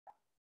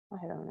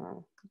I don't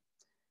know.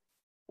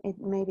 It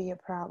may be a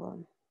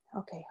problem.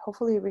 Okay,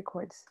 hopefully it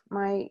records.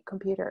 My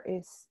computer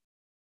is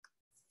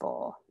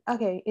full.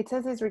 Okay, it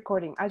says it's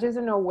recording. I just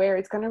don't know where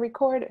it's going to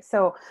record.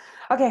 So,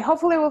 okay,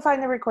 hopefully we'll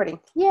find the recording.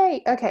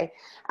 Yay. Okay.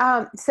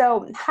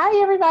 So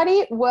hi,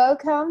 everybody.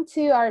 Welcome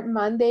to our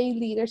Monday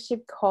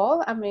leadership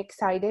call. I'm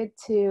excited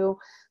to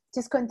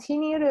just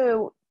continue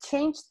to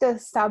change the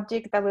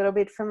subject a little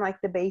bit from like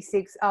the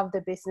basics of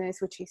the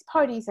business, which is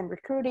parties and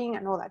recruiting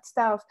and all that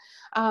stuff.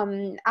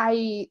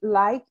 I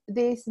like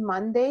these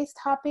Mondays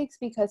topics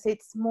because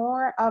it's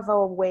more of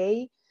a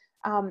way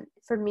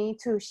for me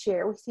to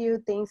share with you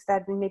things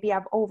that maybe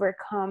I've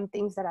overcome,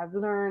 things that I've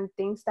learned,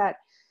 things that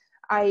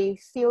I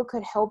feel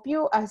could help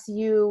you as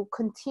you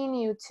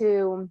continue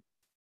to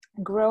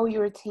grow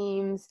your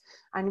teams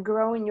and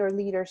grow in your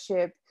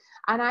leadership.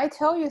 And I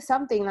tell you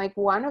something, like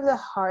one of the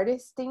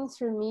hardest things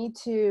for me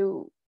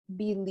to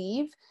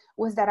believe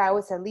was that I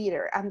was a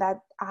leader and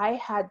that I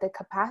had the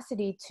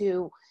capacity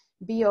to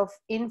be of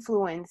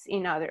influence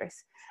in others.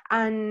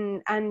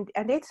 And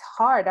it's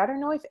hard. I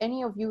don't know if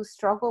any of you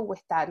struggle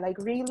with that, like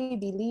really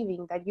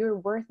believing that you're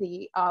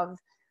worthy of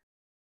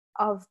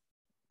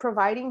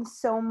providing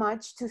so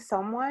much to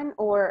someone,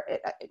 or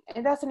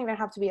it doesn't even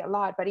have to be a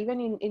lot, but even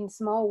in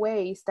small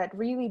ways, that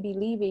really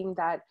believing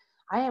that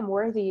I am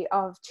worthy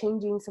of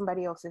changing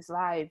somebody else's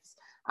lives.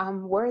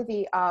 I'm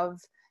worthy of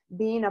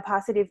being a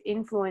positive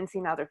influence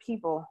in other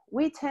people.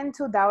 We tend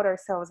to doubt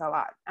ourselves a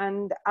lot.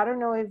 And I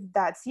don't know if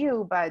that's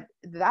you, but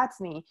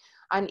that's me.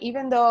 And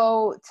even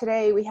though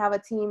today we have a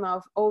team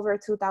of over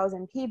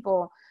 2,000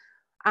 people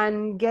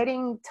and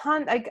getting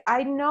like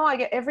I know I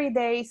get every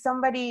day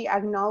somebody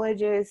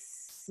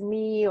acknowledges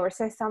me or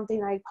says something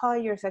like, Paula,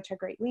 you're such a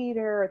great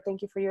leader, or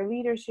thank you for your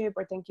leadership,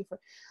 or thank you for,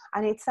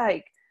 and it's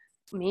like,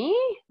 me?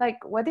 Like,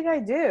 what did I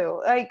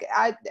do? Like,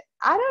 I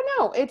don't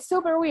know. It's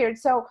super weird.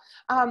 So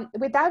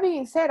with that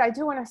being said, I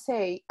do want to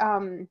say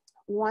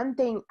one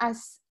thing,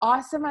 as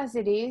awesome as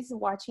it is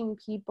watching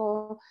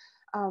people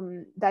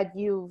that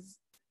you've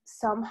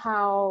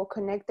somehow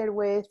connected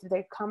with,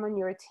 they come on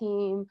your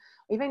team,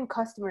 even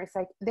customers,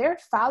 like they're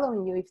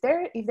following you.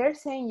 If they're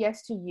saying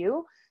yes to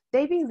you,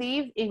 they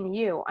believe in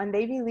you, and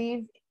they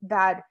believe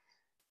that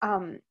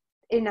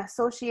in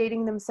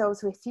associating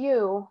themselves with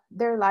you,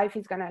 their life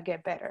is going to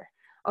get better.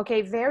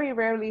 Okay, very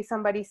rarely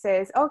somebody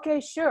says,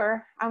 okay,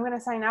 sure, I'm going to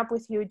sign up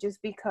with you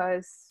just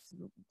because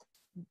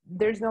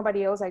there's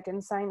nobody else I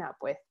can sign up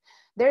with.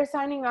 They're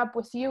signing up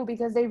with you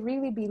because they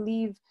really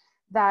believe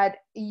that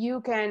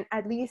you can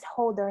at least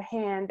hold their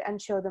hand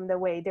and show them the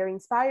way. They're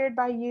inspired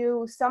by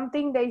you,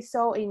 something they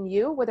saw in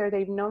you, whether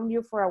they've known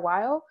you for a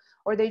while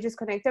or they just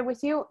connected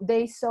with you,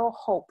 they saw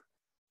hope.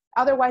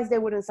 Otherwise, they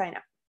wouldn't sign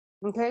up.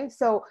 Okay,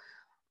 so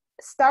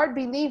start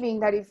believing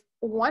that if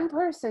one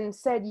person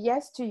said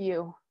yes to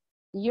you,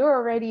 you're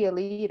already a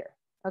leader.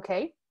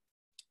 Okay,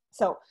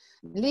 so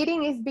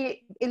leading is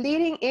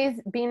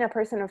being a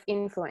person of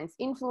influence,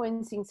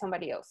 influencing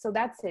somebody else. So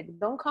that's it.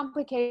 Don't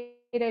complicate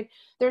it.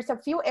 There's a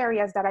few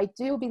areas that I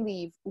do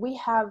believe we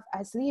have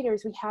as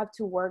leaders, we have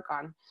to work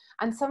on.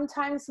 And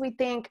sometimes we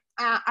think,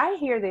 I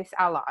hear this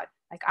a lot.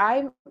 Like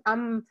I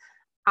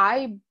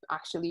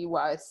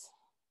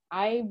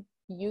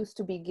used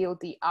to be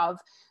guilty of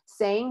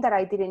saying that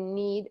I didn't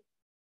need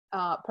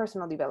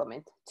personal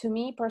development. To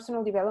me,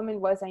 personal development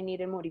was I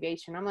needed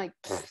motivation. I'm like,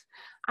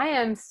 I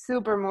am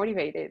super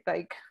motivated.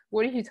 Like,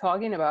 what are you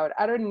talking about?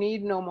 I don't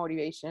need no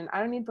motivation. I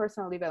don't need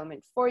personal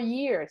development. For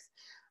years,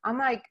 I'm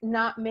like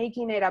not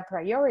making it a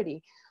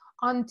priority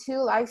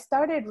until I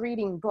started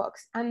reading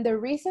books. And the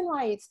reason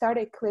why it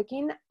started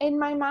clicking in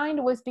my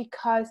mind was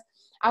because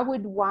I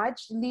would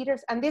watch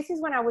leaders, and this is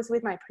when I was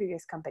with my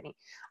previous company.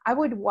 I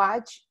would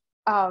watch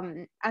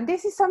and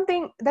this is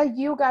something that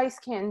you guys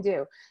can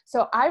do.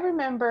 So I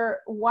remember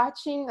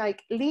watching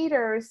like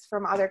leaders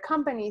from other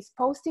companies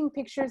posting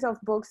pictures of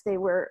books they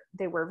were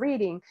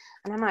reading,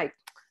 and I'm like,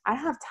 I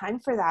don't have time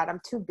for that. I'm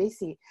too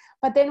busy.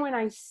 But then when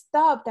I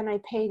stopped and I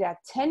paid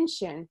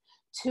attention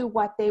to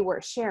what they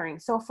were sharing.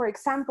 So for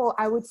example,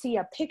 I would see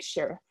a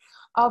picture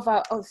of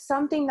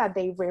something that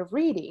they were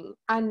reading,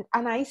 and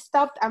I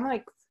stopped. I'm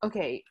like,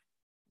 okay,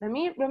 let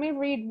me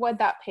read what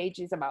that page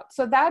is about.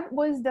 So that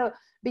was the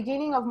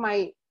beginning of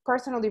my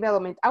personal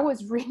development. I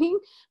was reading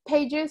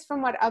pages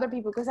from what other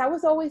people, because I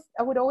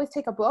would always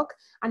take a book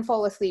and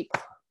fall asleep.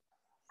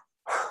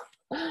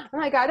 I'm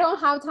like, I don't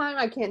have time.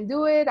 I can't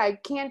do it. I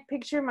can't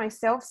picture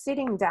myself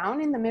sitting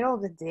down in the middle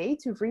of the day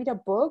to read a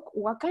book.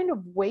 What kind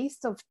of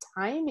waste of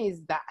time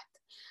is that?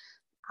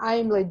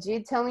 I'm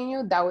legit telling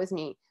you, that was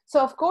me. So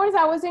of course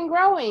I wasn't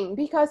growing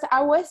because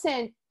I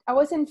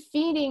wasn't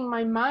feeding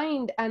my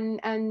mind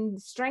and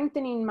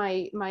strengthening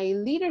my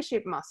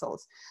leadership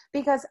muscles,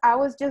 because I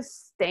was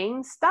just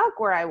staying stuck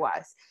where I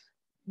was.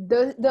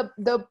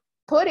 The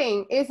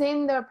pudding is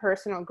in the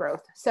personal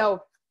growth.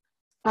 So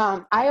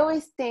I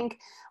always think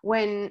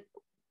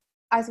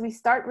as we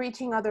start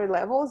reaching other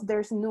levels,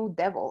 there's new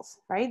devils,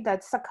 right?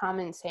 That's a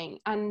common saying.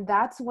 And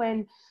that's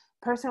when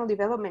personal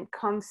development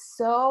comes.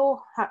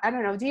 So, I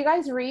don't know. Do you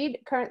guys read?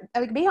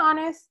 Like, be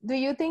honest. Do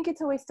you think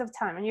it's a waste of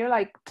time? And you're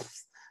like,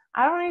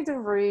 I don't need to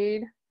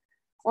read.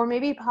 Or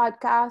maybe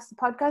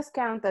podcasts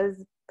count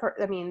as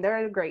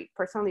they're great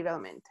personal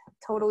development,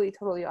 totally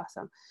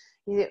awesome.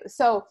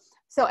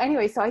 So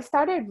anyway, so I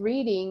started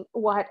reading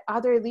what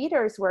other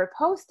leaders were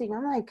posting.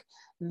 I'm like,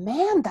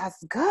 man,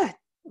 that's good.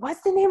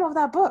 What's the name of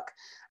that book?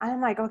 And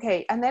I'm like,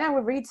 okay. And then I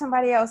would read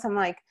somebody else. I'm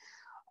like,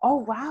 oh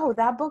wow,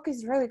 that book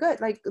is really good.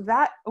 Like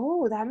that,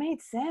 oh, that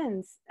made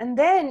sense. And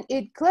then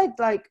it clicked,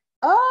 like,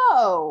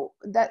 oh,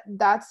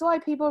 that's why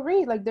people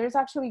read. Like there's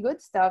actually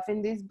good stuff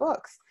in these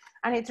books,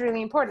 and it's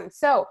really important.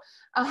 So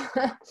uh,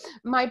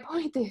 my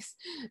point is,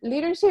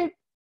 leadership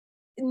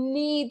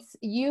needs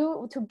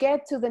you to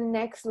get to the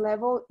next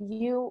level.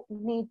 You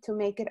need to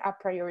make it a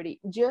priority,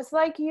 just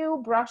like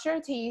you brush your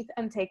teeth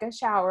and take a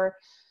shower.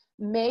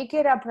 Make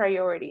it a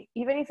priority,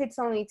 even if it's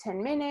only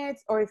 10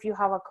 minutes, or if you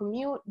have a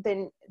commute,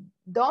 then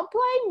don't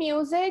play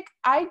music.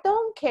 I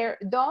don't care.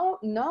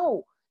 Don't,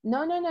 no.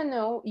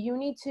 You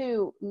need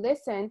to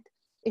listen.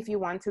 If you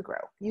want to grow,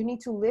 you need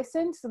to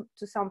listen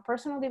to some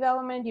personal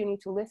development. You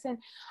need to listen.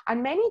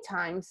 And many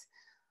times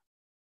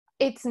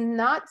it's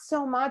not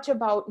so much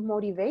about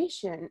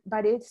motivation,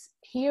 but it's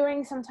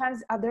hearing.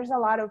 Sometimes there's a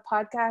lot of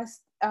podcast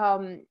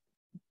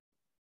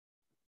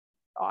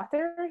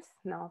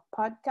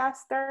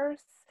podcasters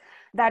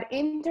that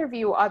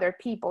interview other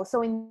people.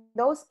 So in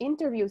those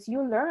interviews,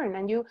 you learn,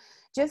 and you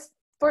just,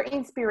 for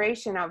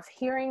inspiration of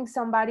hearing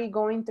somebody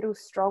going through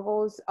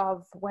struggles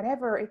of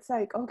whatever, it's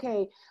like,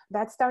 okay,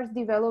 that starts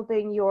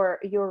developing your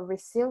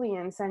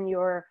resilience, and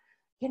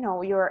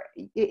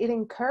it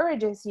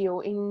encourages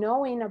you in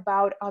knowing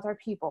about other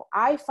people.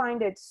 I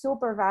find it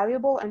super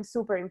valuable and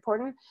super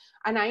important.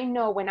 And I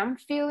know when I'm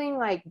feeling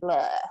like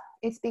blah,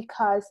 it's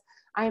because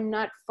I'm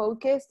not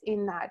focused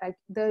in that. Like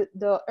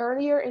the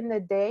earlier in the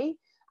day,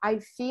 I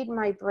feed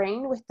my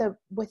brain with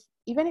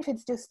even if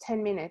it's just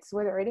 10 minutes,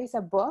 whether it is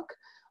a book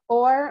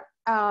or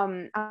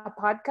a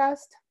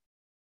podcast,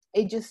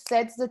 it just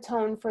sets the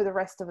tone for the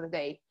rest of the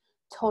day.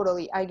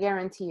 Totally, I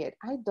guarantee it.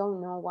 I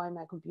don't know why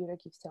my computer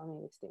keeps telling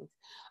me these things.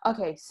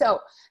 Okay, so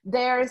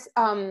there's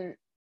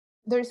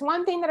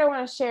one thing that I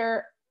want to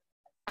share,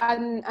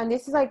 and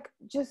this is like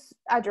just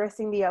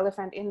addressing the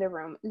elephant in the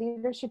room.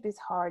 Leadership is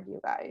hard,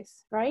 you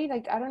guys, right?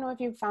 Like, I don't know if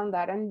you found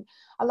that. And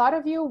a lot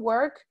of you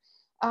work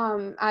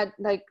at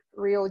like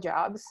real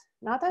jobs.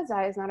 Not that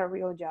Zaya is not a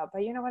real job,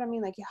 but you know what I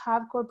mean? Like, you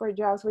have corporate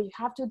jobs where you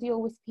have to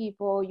deal with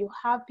people. You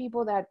have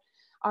people that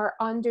are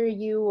under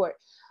you, or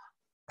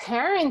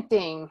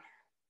parenting,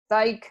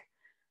 like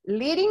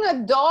leading a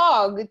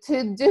dog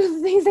to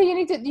do things that you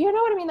need to, do you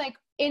know what I mean? Like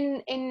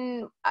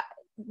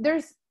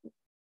there's,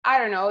 I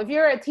don't know, if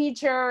you're a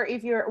teacher,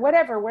 if you're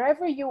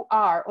wherever you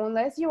are,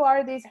 unless you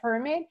are this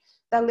hermit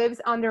that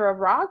lives under a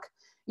rock,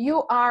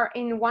 you are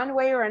in one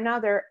way or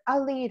another a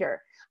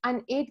leader.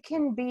 And it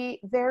can be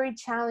very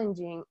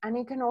challenging, and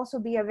it can also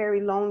be a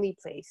very lonely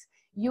place.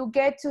 You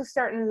get to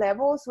certain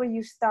levels where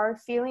you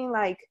start feeling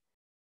like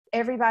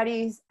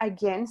everybody's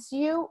against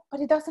you,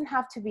 but it doesn't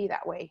have to be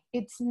that way.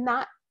 It's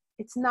not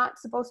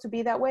supposed to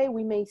be that way.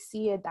 We may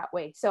see it that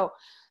way. So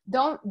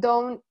don't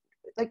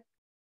like,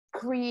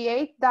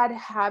 create that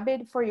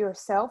habit for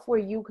yourself where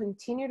you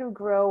continue to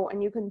grow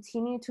and you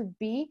continue to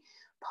be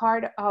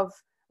part of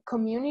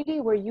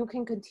community where you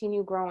can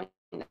continue growing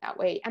that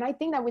way. And I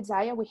think that with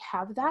Zaya, we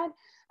have that.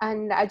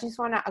 And I just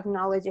want to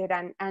acknowledge it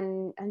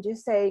and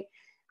just say,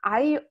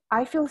 I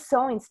feel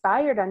so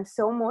inspired and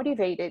so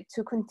motivated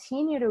to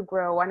continue to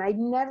grow. And I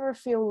never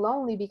feel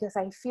lonely, because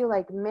I feel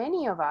like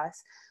many of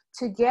us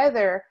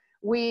together,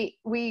 we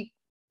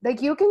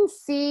like, you can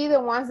see the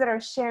ones that are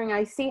sharing.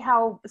 I see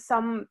how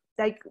some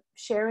like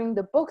sharing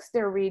the books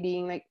they're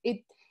reading, like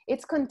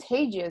it's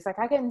contagious. Like,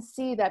 I can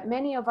see that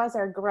many of us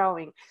are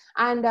growing.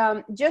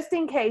 And just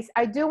in case,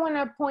 I do want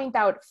to point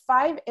out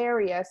 5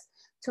 areas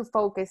to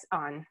focus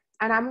on.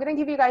 And I'm going to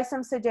give you guys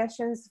some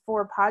suggestions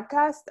for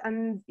podcasts,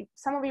 and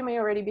some of you may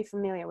already be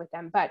familiar with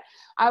them. But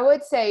I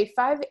would say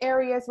 5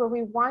 areas where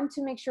we want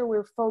to make sure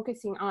we're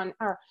focusing on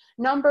are: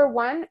 number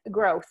 1,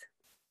 growth.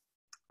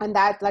 And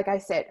that, like I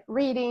said,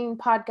 reading,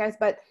 podcasts,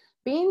 but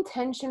be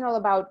intentional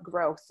about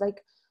growth.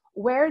 Like,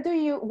 where do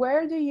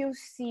you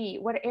see,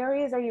 what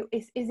areas are you,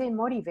 is it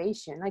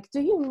motivation? Like, do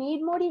you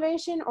need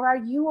motivation, or are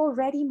you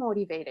already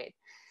motivated?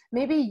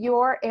 Maybe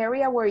your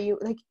area where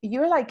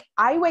you're like,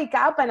 I wake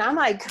up and I'm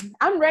like,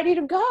 I'm ready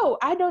to go.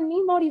 I don't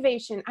need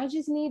motivation. I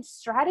just need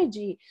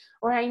strategy,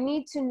 or I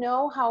need to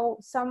know how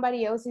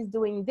somebody else is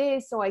doing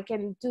this so I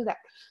can do that.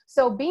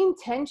 So be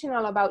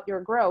intentional about your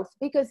growth,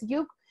 because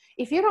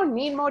if you don't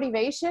need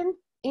motivation,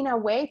 in a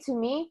way, to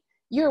me,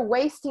 you're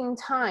wasting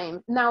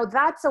time. Now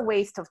that's a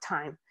waste of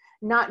time,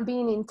 not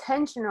being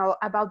intentional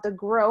about the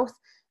growth,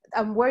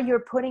 where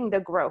you're putting the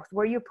growth,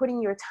 where you're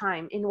putting your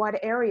time, in what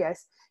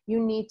areas you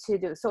need to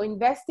do. So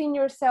invest in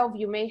yourself.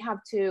 You may have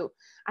to,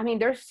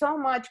 there's so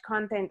much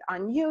content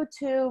on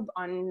YouTube,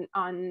 on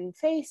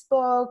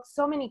Facebook,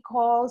 so many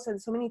calls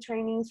and so many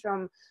trainings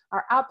from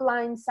our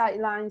uplines,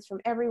 sidelines, from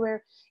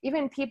everywhere.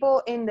 Even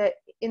people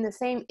in the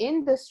same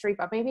industry,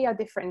 but maybe a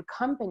different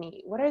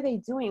company. What are they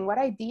doing? What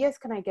ideas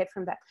can I get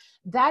from that?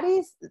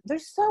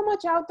 There's so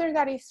much out there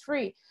that is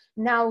free.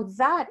 Now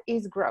that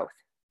is growth.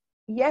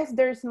 Yes,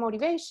 there's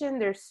motivation,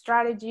 there's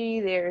strategy,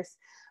 there's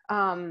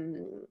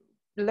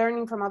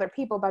learning from other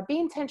people, but be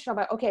intentional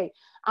about, okay,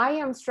 I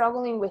am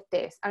struggling with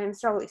this. I am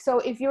struggling. So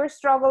if you're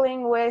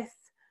struggling with,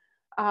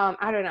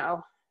 I don't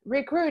know,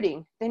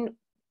 recruiting, then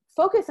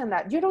focus on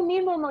that. You don't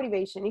need more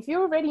motivation. If you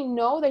already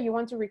know that you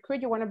want to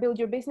recruit, you want to build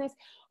your business,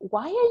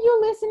 why are you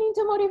listening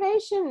to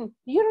motivation?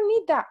 You don't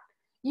need that.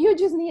 You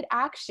just need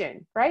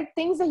action, right?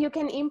 Things that you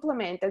can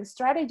implement and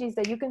strategies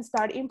that you can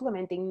start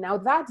implementing. Now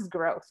that's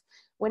growth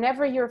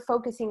whenever you're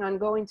focusing on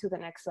going to the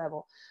next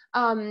level.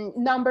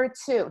 Number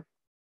 2,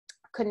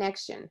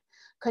 connecting,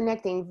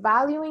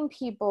 valuing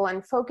people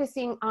and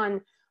focusing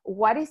on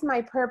what is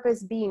my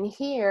purpose being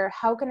here?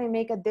 How can I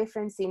make a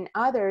difference in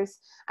others?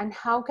 And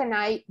how can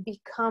I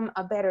become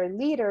a better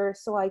leader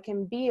so I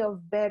can be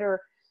of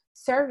better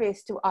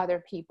service to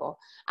other people?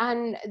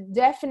 And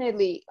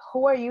definitely,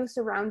 who are you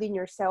surrounding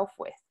yourself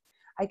with?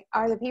 Like,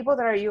 are the people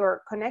that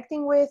you're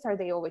connecting with, are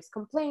they always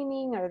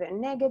complaining? Are they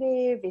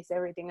negative? Is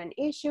everything an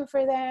issue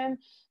for them?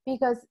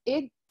 Because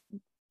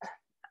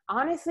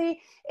honestly,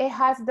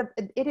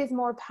 it is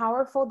more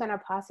powerful than a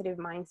positive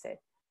mindset.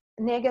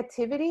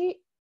 Negativity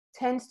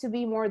tends to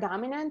be more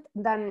dominant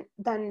than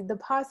the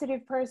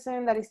positive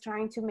person that is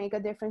trying to make a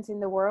difference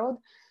in the world.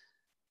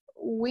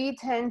 We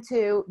tend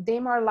to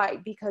dim our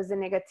light because the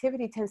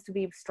negativity tends to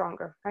be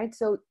stronger, right?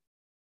 So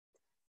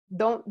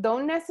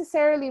don't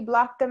necessarily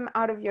block them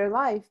out of your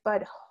life,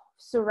 but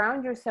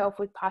surround yourself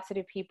with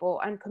positive people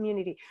and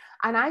community.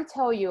 And I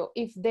tell you,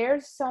 if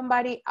there's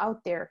somebody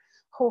out there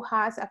who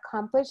has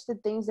accomplished the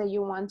things that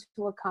you want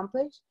to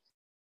accomplish,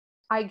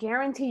 I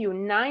guarantee you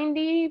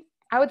 95%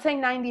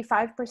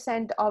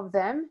 of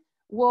them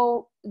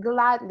will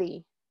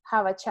gladly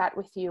have a chat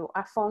with you,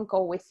 a phone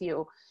call with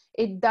you.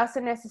 It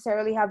doesn't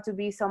necessarily have to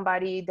be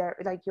somebody that,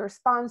 like your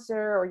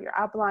sponsor or your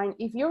upline.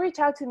 If you reach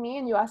out to me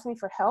and you ask me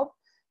for help,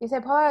 you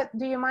say, Paula,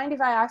 do you mind if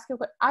I ask you?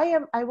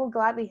 I will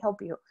gladly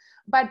help you.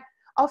 But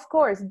of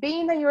course,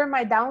 being that you're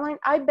my downline,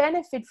 I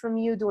benefit from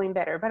you doing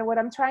better. But what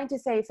I'm trying to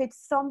say, if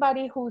it's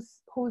somebody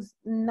who's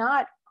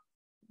not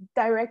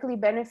directly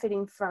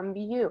benefiting from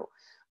you,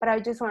 but I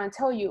just want to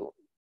tell you,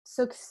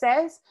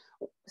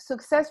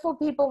 successful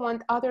people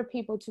want other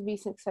people to be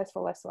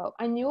successful as well.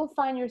 And you'll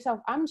find yourself,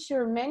 I'm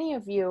sure many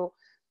of you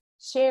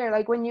share,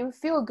 like when you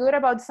feel good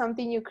about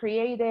something you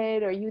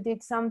created or you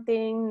did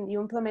something, you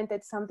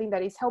implemented something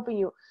that is helping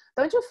you,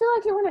 don't you feel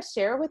like you want to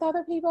share with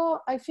other people?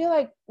 I feel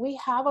like we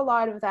have a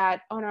lot of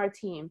that on our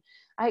team.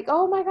 Like,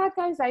 oh my God,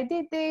 guys, I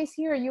did this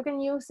here, you can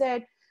use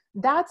it.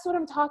 That's what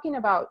I'm talking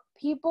about.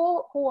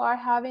 People who are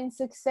having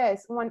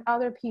success want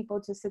other people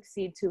to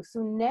succeed too.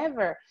 So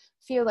never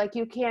feel like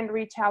you can't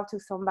reach out to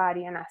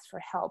somebody and ask for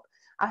help.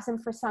 Ask them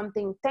for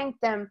something, thank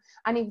them.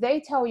 And if they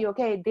tell you,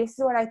 okay, this is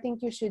what I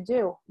think you should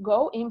do,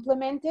 go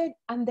implement it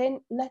and then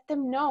let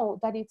them know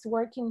that it's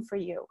working for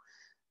you.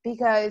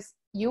 Because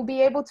you'll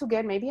be able to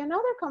get maybe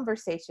another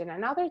conversation,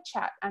 another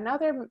chat,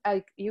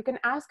 you can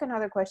ask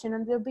another question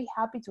and they'll be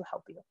happy to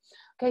help you.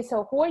 Okay,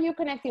 so who are you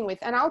connecting with?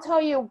 And I'll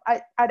tell you,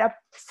 at a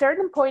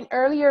certain point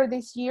earlier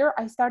this year,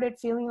 I started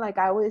feeling like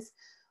I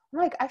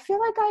feel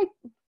like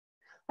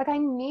I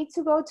need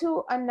to go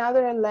to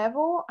another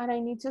level and I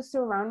need to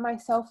surround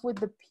myself with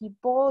the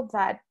people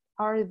that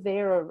are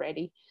there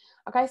already.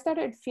 Like I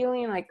started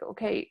feeling like,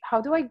 okay,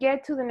 how do I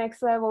get to the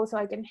next level so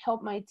I can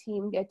help my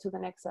team get to the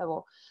next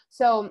level?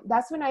 So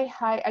that's when I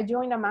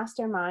joined a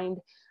mastermind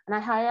and I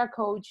hired a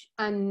coach,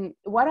 and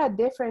what a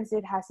difference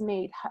it has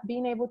made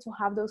being able to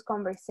have those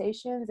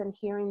conversations and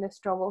hearing the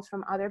struggles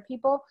from other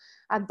people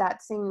at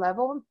that same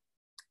level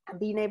and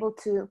being able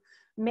to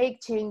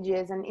make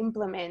changes and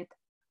implement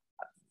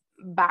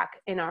back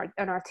in our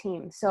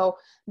team. So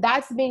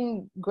that's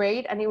been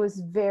great, and it was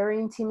very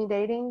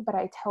intimidating, but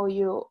I tell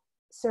you,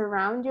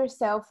 surround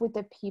yourself with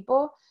the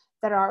people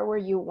that are where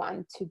you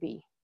want to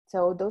be.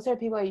 So those are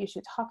people that you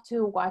should talk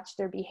to, watch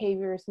their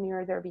behaviors,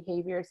 mirror their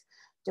behaviors,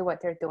 do what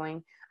they're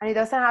doing. And it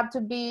doesn't have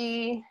to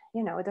be,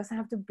 it doesn't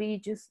have to be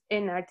just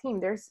in our team.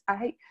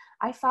 I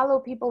follow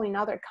people in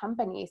other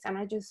companies and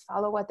I just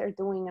follow what they're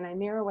doing and I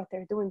mirror what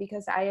they're doing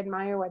because I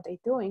admire what they're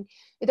doing.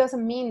 It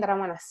doesn't mean that I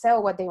want to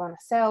sell what they want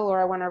to sell or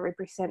I want to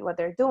represent what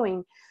they're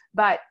doing,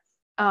 but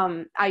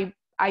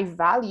I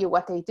value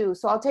what they do.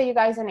 So I'll tell you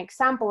guys an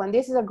example, and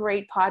this is a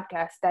great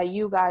podcast that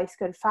you guys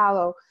could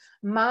follow.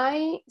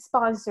 My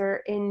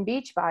sponsor in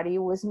Beachbody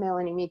was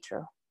Melanie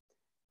Mitro,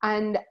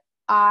 and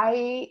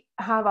I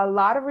have a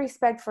lot of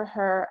respect for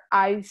her.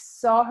 I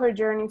saw her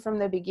journey from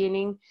the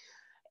beginning.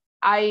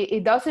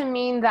 It doesn't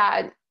mean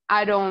that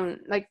I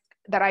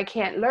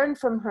can't learn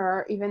from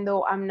her, even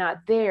though I'm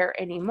not there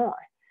anymore.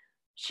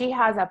 She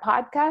has a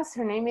podcast.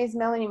 Her name is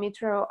Melanie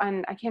Mitro,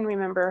 and I can't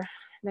remember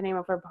the name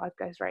of her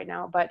podcast right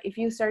now, but if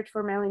you search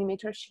for Melanie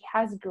Mitro, she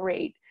has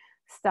great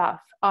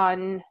stuff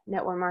on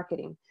network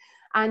marketing.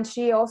 And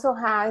she also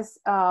has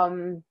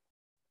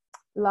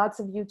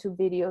lots of YouTube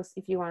videos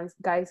if you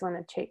guys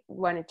want to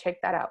check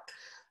that out.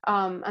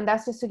 And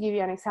that's just to give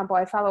you an example.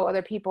 I follow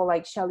other people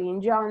like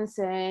Shalene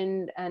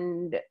Johnson,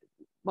 and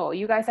well,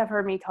 you guys have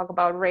heard me talk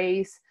about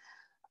race.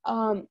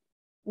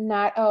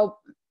 Not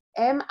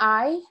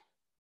M-I,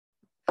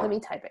 let me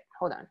type it,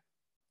 hold on.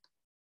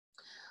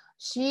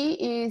 She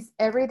is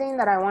everything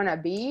that I want to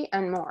be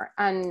and more.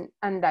 And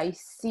I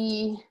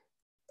see,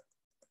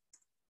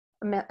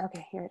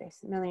 okay, here it is,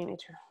 Melanie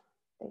Mitchell.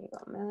 There you go,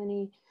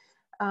 Melanie.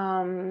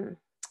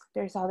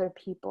 There's other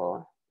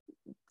people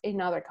in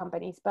other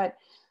companies, but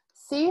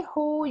see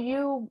who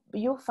you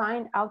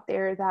find out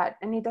there that,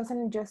 and it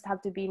doesn't just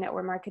have to be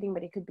network marketing,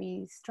 but it could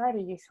be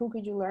strategies. Who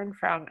could you learn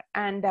from?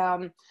 And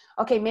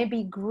okay,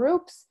 maybe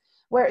groups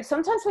where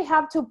sometimes we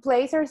have to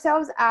place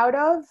ourselves out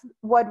of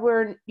what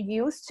we're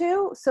used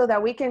to so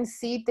that we can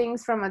see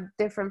things from a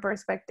different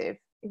perspective,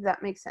 if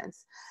that makes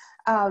sense.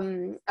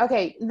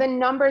 Okay, the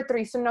number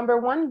 3. So number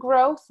 1,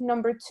 growth.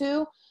 Number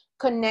 2,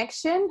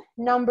 connection.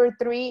 Number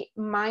 3,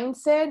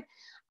 mindset.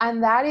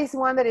 And that is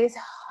one that is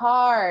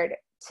hard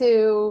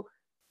to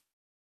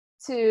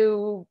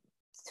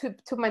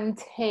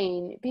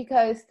maintain,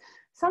 because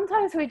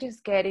sometimes we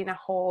just get in a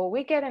hole,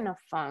 we get in a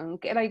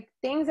funk, like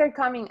things are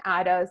coming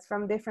at us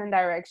from different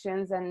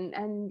directions, and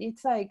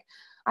it's like,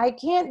 I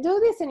can't do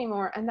this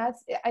anymore. And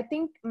that's, I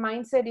think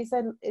mindset is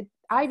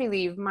I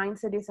believe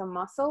mindset is a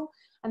muscle,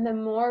 and the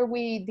more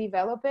we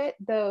develop it,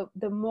 the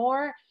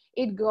more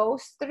it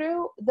goes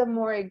through, the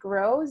more it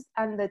grows,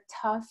 and the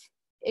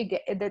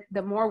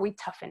more we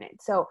toughen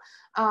it. So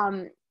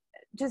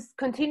just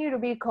continue to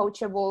be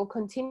coachable,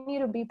 continue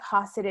to be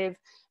positive,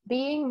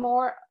 being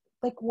more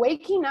like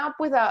waking up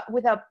with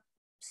a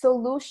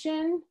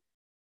solution,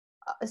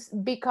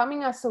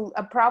 becoming a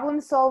problem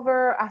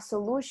solver, a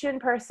solution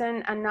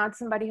person, and not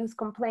somebody who's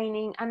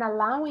complaining, and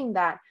allowing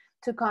that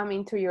to come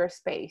into your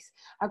space.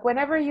 Like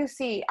whenever I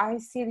see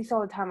this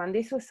all the time, and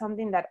this was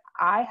something that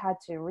I had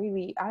to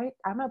really,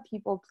 I'm a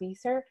people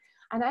pleaser,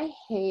 and I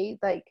hate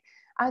like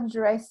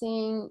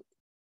addressing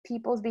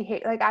people's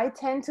behavior. Like I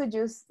tend to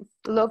just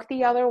look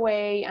the other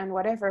way and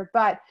whatever.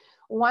 But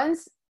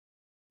once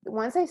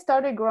I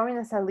started growing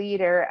as a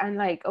leader, and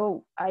like,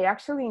 oh, I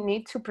actually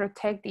need to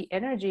protect the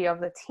energy of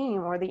the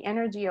team, or the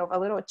energy of a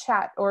little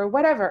chat or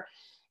whatever,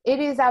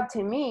 it is up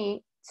to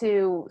me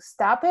to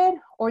stop it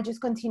or just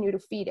continue to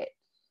feed it.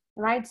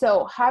 Right.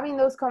 So having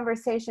those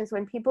conversations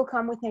when people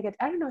come with negative,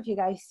 I don't know if you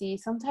guys see,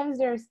 sometimes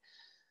there's,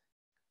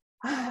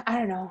 I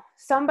don't know,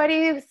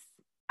 somebody's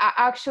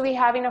actually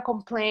having a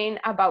complaint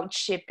about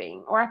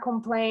shipping, or a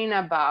complaint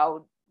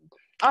about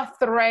a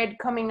thread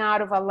coming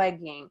out of a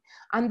legging,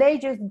 and they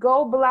just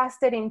go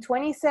blasted in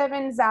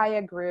 27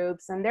 Zaya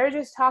groups, and they're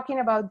just talking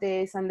about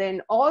this, and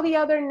then all the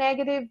other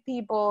negative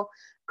people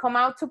come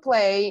out to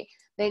play.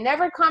 They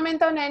never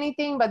comment on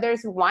anything, but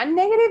there's one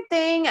negative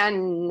thing,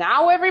 and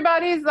now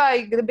everybody's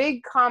like the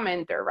big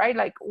commenter, right?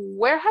 Like,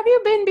 where have you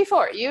been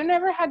before? You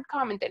never had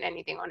commented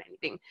anything on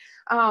anything.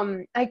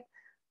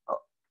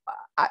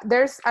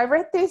 I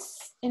read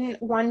this in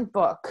one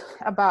book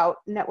about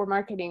network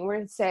marketing where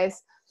it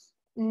says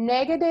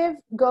negative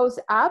goes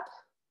up,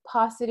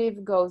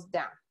 positive goes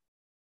down.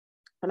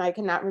 And I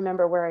cannot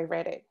remember where I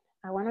read it.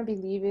 I want to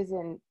believe is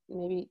in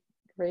maybe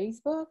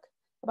Ray's book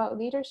about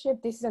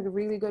leadership. This is a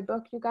really good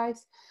book, you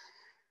guys.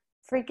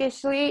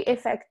 Freakishly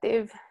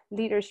Effective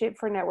Leadership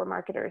for Network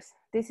Marketers.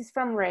 This is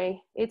from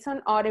Ray. It's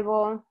on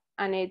Audible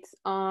and it's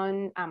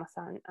on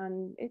Amazon,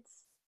 and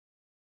it's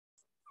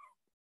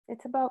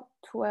about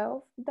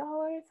 $12,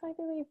 I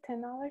believe,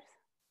 $10.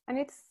 And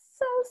it's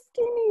so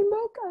skinny.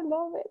 Look, I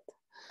love it.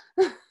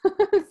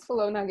 It's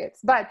full of nuggets.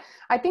 But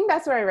I think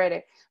that's where I read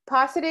it.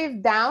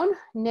 Positive down,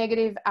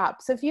 negative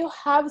up. So if you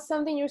have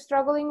something you're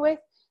struggling with,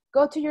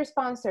 go to your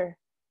sponsor.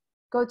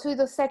 Go to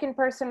the second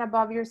person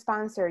above your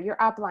sponsor, your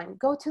upline.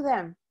 Go to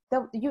them.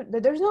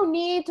 There's no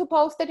need to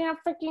post it in a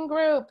freaking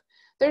group.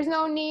 There's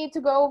no need to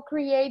go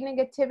create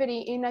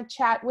negativity in a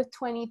chat with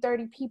 20,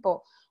 30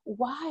 people.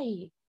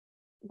 Why?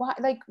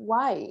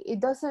 Why? It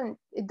doesn't,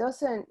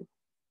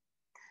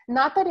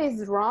 not that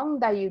it's wrong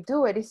that you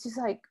do it. It's just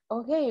like,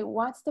 okay,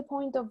 what's the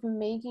point of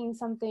making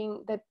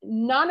something that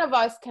none of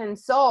us can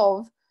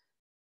solve?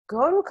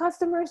 Go to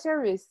customer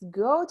service,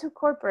 go to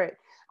corporate.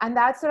 And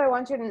that's what I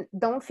want you to,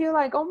 don't feel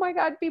like, oh my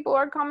God, people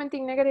are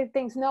commenting negative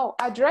things. No,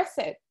 address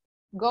it.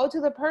 Go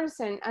to the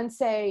person and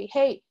say,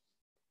 hey,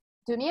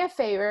 do me a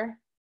favor.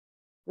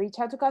 Reach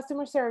out to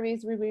customer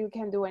service. We really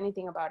can't do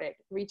anything about it.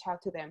 Reach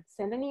out to them.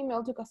 Send an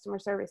email to customer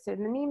service. Send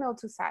an email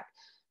to SAC.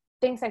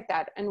 Things like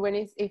that. And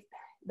if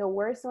the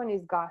worst one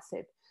is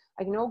gossip,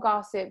 like no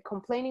gossip,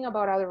 complaining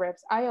about other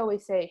reps, I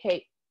always say,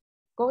 hey,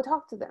 go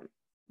talk to them.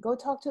 Go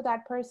talk to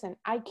that person.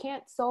 I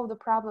can't solve the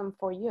problem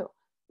for you.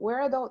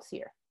 We're adults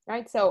here,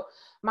 right? So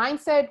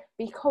mindset,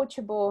 be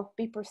coachable,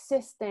 be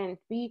persistent,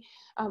 be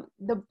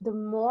the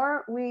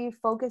more we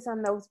focus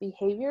on those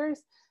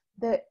behaviors,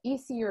 the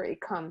easier it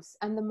comes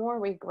and the more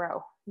we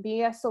grow.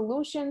 Be a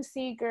solution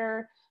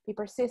seeker, be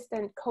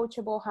persistent,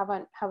 coachable, have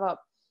a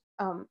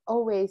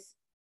always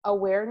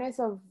awareness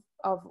of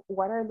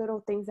what are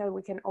little things that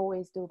we can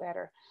always do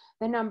better.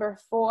 The number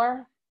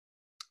 4,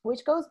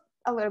 which goes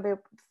a little bit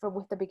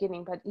with the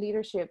beginning, but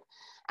leadership.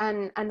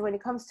 And when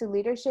it comes to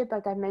leadership,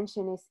 like I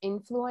mentioned, is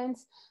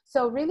influence.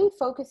 So really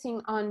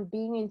focusing on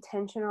being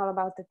intentional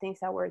about the things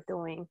that we're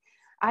doing.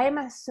 I am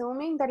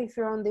assuming that if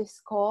you're on this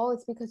call,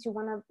 it's because you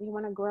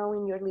want to grow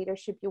in your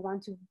leadership. I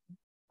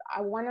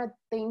want to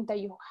think that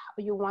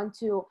you want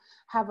to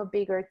have a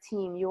bigger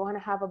team. You want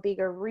to have a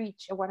bigger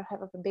reach. You want to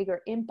have a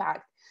bigger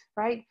impact,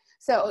 right?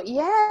 So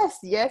yes.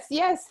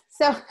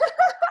 So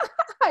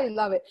I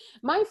love it.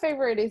 My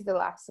favorite is the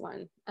last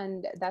one,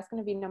 and that's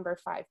going to be number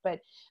 5. But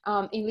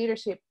in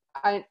leadership,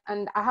 I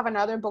have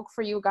another book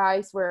for you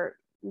guys where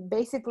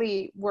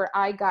basically where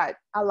I got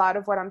a lot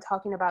of what I'm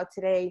talking about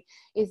today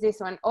is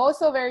this one.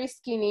 Also very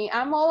skinny.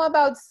 I'm all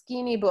about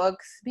skinny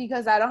books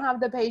because I don't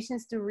have the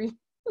patience to read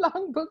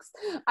long books.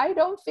 I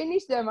don't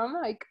finish them. I'm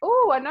like,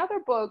 oh, another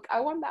book. I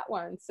want that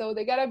one. So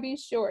they gotta be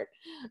short,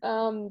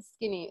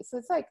 skinny. So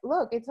it's like,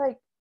 look, it's like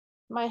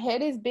my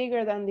head is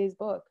bigger than this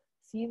book.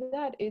 See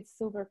that? It's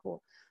super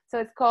cool. So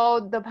it's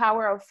called The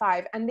Power of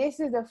 5. And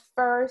this is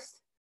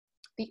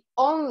the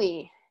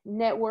only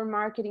network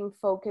marketing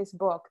focused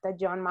book that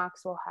John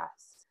Maxwell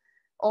has.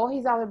 All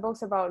his other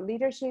books about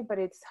leadership, but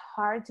it's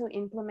hard to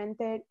implement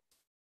it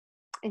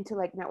into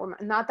like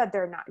network. Not that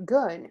they're not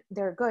good,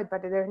 they're good,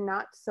 but they're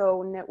not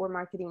so network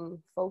marketing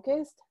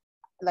focused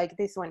like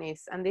this one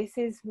is. And this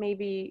is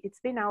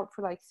it's been out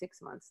for like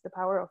 6 months, The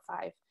Power of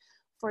 5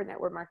 for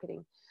network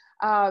marketing.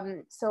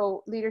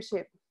 So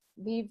leadership,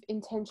 live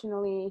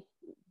intentionally,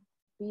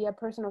 be a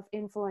person of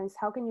influence.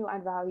 How can you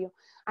add value?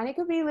 And it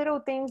could be little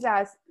things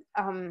as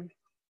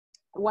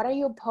what are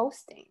you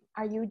posting?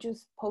 Are you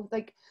just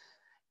like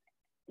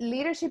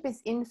leadership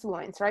is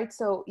influence, right?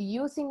 So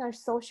using our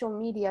social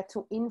media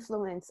to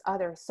influence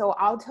others. So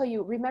I'll tell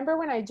you, remember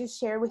when I just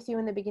shared with you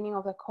in the beginning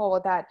of the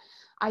call that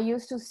I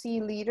used to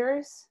see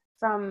leaders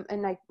from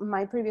like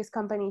my previous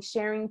company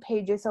sharing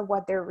pages of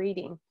what they're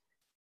reading.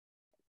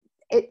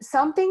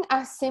 Something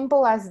as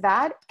simple as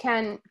that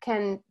can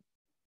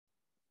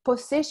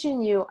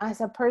position you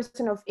as a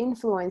person of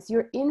influence.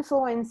 You're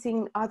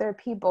influencing other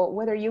people,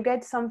 whether you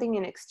get something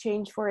in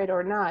exchange for it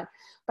or not,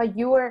 but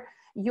you're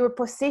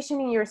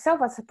positioning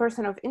yourself as a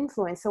person of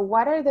influence. So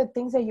what are the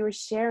things that you're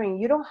sharing?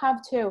 You don't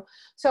have to.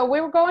 So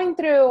we were going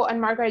through,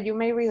 and Margaret, you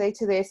may relate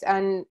to this,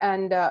 and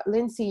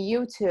Lindsay,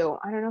 you too.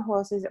 I don't know who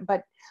else is,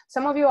 but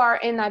some of you are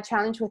in that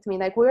challenge with me.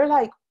 Like we're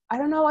like, I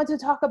don't know what to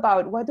talk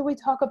about. What do we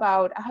talk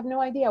about? I have no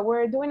idea.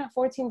 We're doing a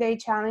 14-day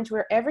challenge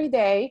where every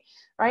day,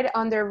 right,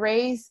 under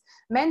Ray's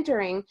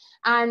mentoring,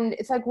 and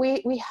it's like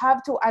we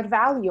have to add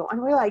value, and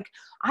we're like,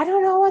 I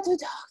don't know what to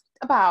talk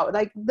about.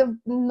 Like the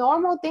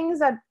normal things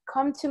that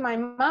come to my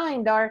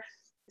mind are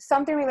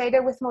something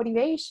related with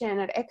motivation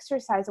and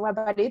exercise,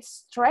 but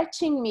it's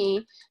stretching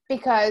me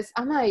because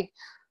I'm like,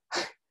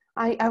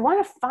 I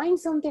want to find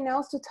something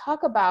else to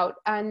talk about.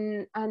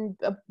 And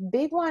a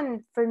big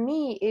one for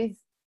me is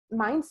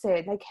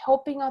mindset, like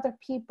helping other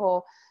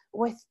people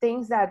with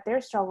things that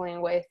they're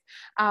struggling with.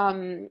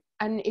 And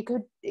it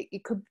could,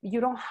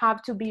 you don't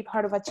have to be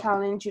part of a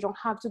challenge. You don't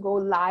have to go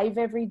live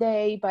every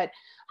day, but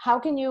how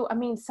can you,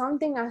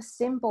 something as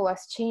simple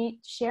as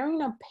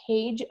sharing a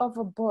page of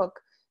a book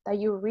that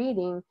you're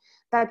reading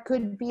that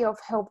could be of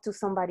help to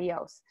somebody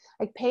else.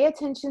 Like pay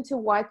attention to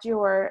what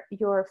your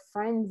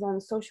friends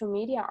on social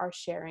media are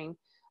sharing.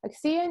 Like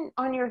seeing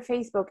on your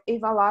Facebook,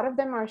 if a lot of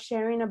them are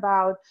sharing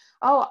about,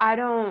 oh, I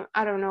don't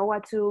know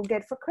what to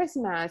get for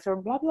Christmas or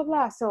blah, blah,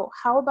 blah. So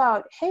how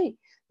about, hey,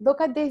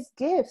 look at these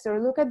gifts, or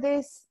look at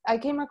this. I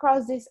came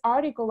across this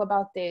article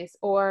about this,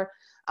 or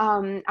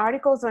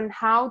articles on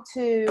how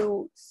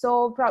to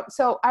solve problems.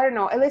 So I don't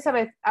know,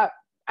 Elizabeth,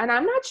 and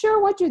I'm not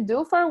sure what you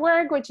do for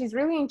work, which is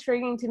really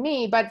intriguing to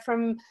me, but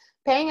from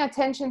paying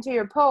attention to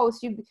your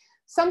posts,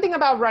 something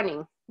about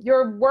running.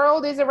 Your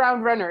world is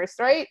around runners,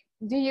 right?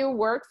 Do you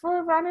work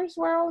for Runner's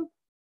World?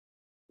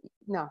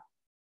 No.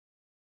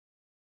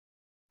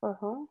 For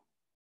who?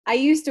 I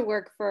used to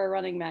work for a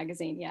running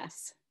magazine,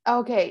 yes.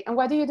 Okay, and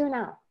what do you do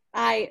now?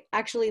 I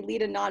actually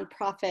lead a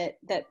nonprofit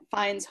that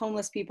finds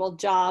homeless people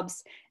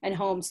jobs and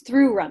homes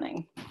through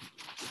running.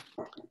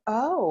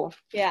 Oh.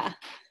 Yeah.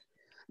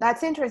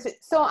 That's interesting.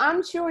 So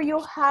I'm sure you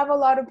have a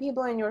lot of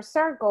people in your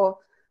circle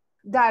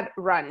that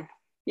run.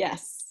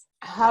 Yes.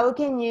 How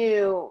can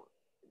you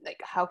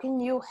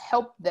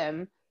help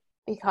them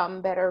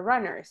become better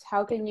runners?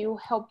 How can you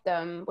help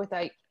them with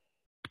like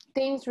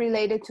things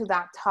related to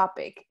that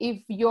topic?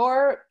 If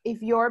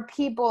your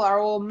people are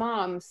all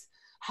moms,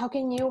 how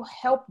can you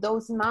help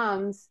those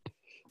moms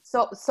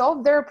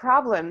solve their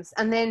problems?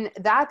 And then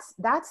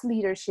that's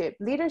leadership.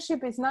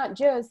 Leadership is not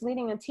just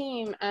leading a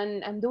team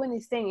and doing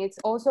this thing. It's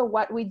also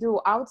what we do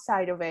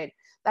outside of it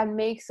that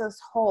makes us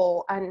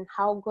whole and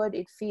how good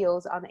it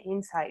feels on the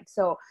inside.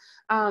 So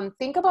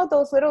think about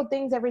those little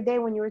things every day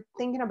when you're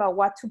thinking about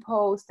what to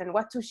post and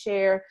what to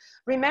share.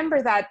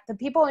 Remember that the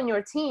people in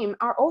your team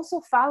are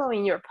also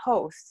following your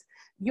posts.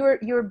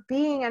 You're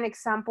being an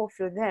example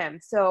for them.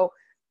 So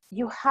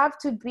you have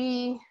to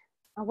be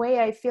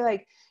I feel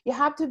like you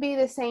have to be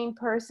the same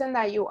person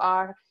that you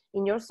are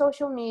in your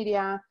social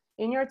media,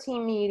 in your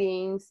team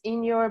meetings,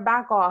 in your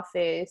back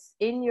office,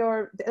 in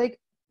your, like,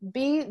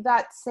 be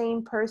that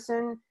same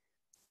person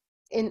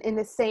in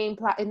the same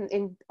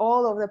in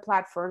all of the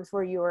platforms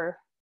where you're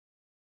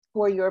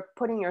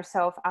putting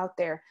yourself out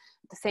there.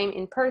 The same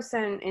in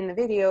person, in the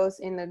videos,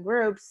 in the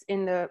groups,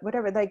 in the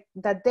whatever, like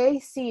that they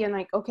see, and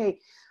like, okay,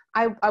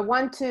 I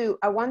want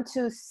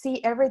to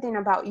see everything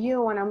about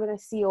you, and I'm going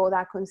to see all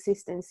that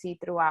consistency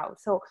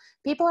throughout. So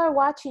people are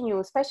watching you,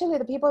 especially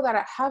the people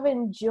that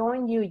haven't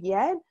joined you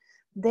yet.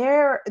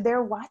 They're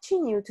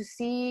watching you to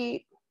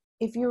see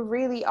if you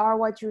really are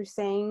what you're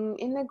saying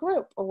in the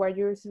group or what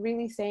you're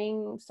really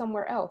saying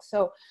somewhere else.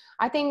 So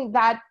I think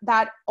that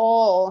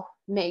all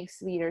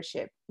makes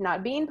leadership.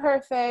 Not being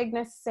perfect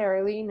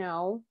necessarily,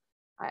 no.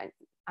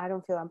 I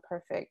don't feel I'm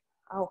perfect.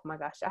 Oh my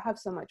gosh, I have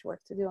so much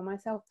work to do on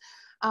myself.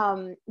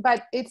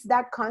 But it's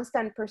that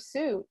constant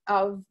pursuit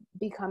of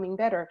becoming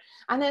better.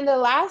 And then the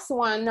last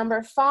one,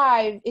 number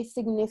 5, is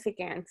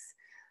significance.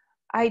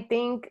 I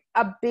think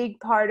a big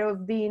part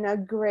of being a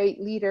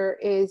great leader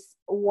is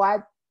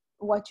what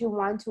you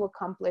want to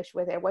accomplish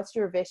with it. What's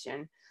your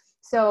vision?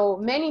 So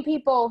many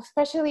people,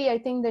 especially I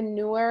think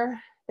the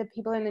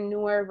people in the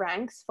newer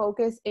ranks,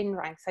 focus in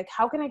ranks. Like,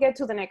 how can I get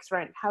to the next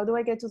rank? How do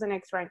I get to the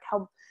next rank?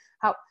 How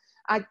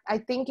I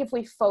think if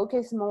we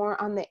focus more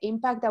on the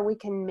impact that we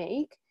can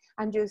make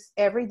and just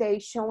every day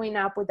showing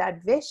up with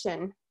that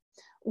vision,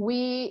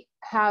 we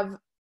have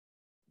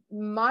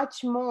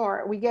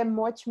we get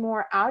much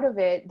more out of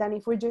it than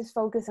if we just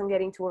focus on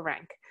getting to a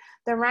rank.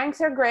 The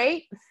ranks are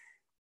great.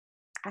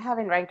 I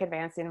haven't rank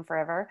advanced in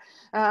forever.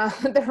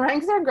 The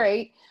ranks are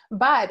great,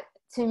 but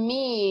to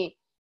me,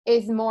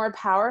 is more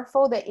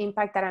powerful the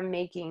impact that I'm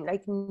making.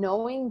 Like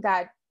knowing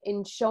that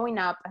in showing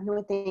up and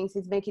doing things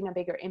is making a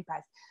bigger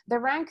impact. The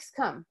ranks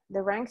come,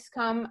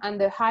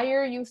 and the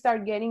higher you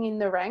start getting in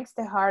the ranks,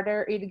 the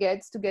harder it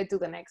gets to get to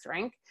the next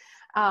rank.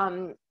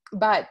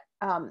 But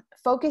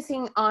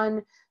focusing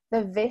on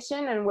the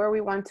vision and where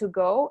we want to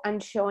go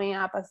and showing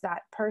up as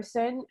that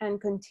person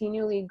and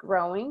continually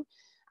growing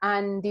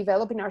and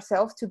developing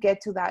ourselves to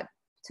get to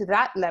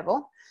that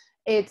level,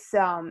 it's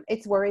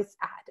where it's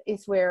at.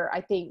 It's where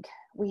I think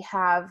we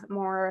have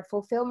more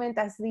fulfillment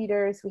as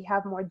leaders. We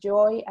have more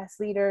joy as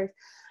leaders.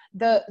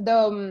 The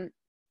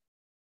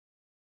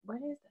what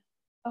is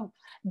that? Oh,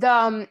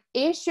 the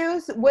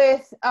issues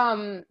with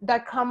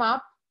that come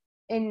up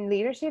in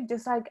leadership,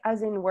 just like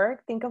as in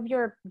work. Think of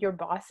your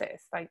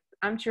bosses. Like,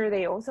 I'm sure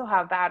they also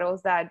have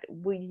battles that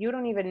you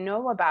don't even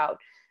know about,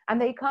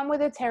 and they come with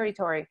the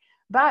territory.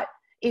 But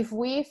if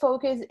we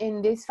focus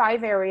in these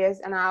 5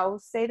 areas, and I'll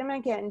say them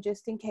again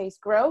just in case: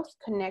 growth,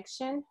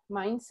 connection,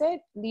 mindset,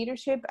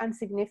 leadership, and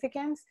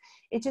significance,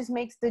 it just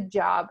makes the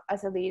job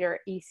as a leader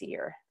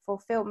easier.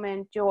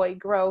 Fulfillment, joy,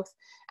 growth,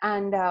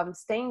 and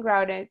staying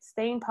grounded,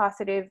 staying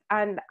positive.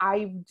 And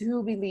I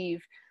do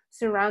believe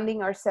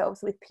surrounding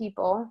ourselves with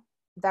people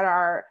that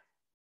are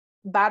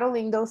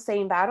battling those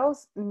same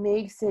battles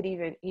makes it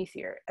even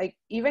easier. Like,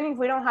 even if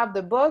we don't have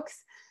the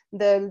books,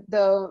 the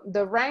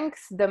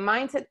ranks, the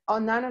mindset, or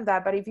none of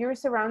that, but if you're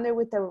surrounded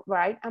with the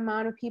right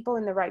amount of people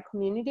in the right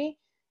community,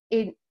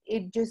 it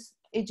just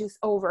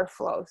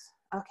overflows.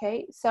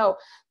 Okay, so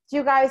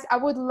you guys, I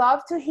would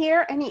love to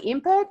hear any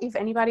input if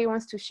anybody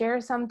wants to share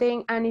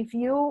something. And if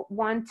you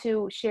want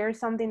to share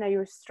something that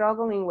you're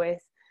struggling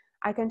with,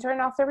 I can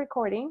turn off the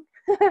recording.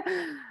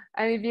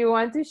 And if you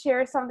want to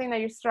share something that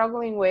you're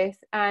struggling with,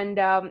 and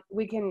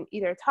we can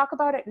either talk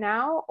about it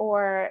now,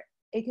 or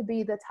it could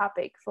be the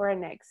topic for our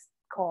next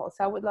call.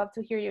 So I would love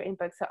to hear your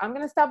input. So I'm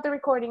going to stop the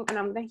recording and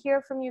I'm going to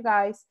hear from you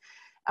guys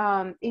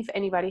if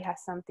anybody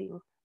has something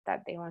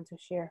that they want to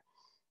share.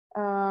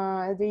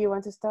 Do you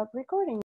want to stop recording?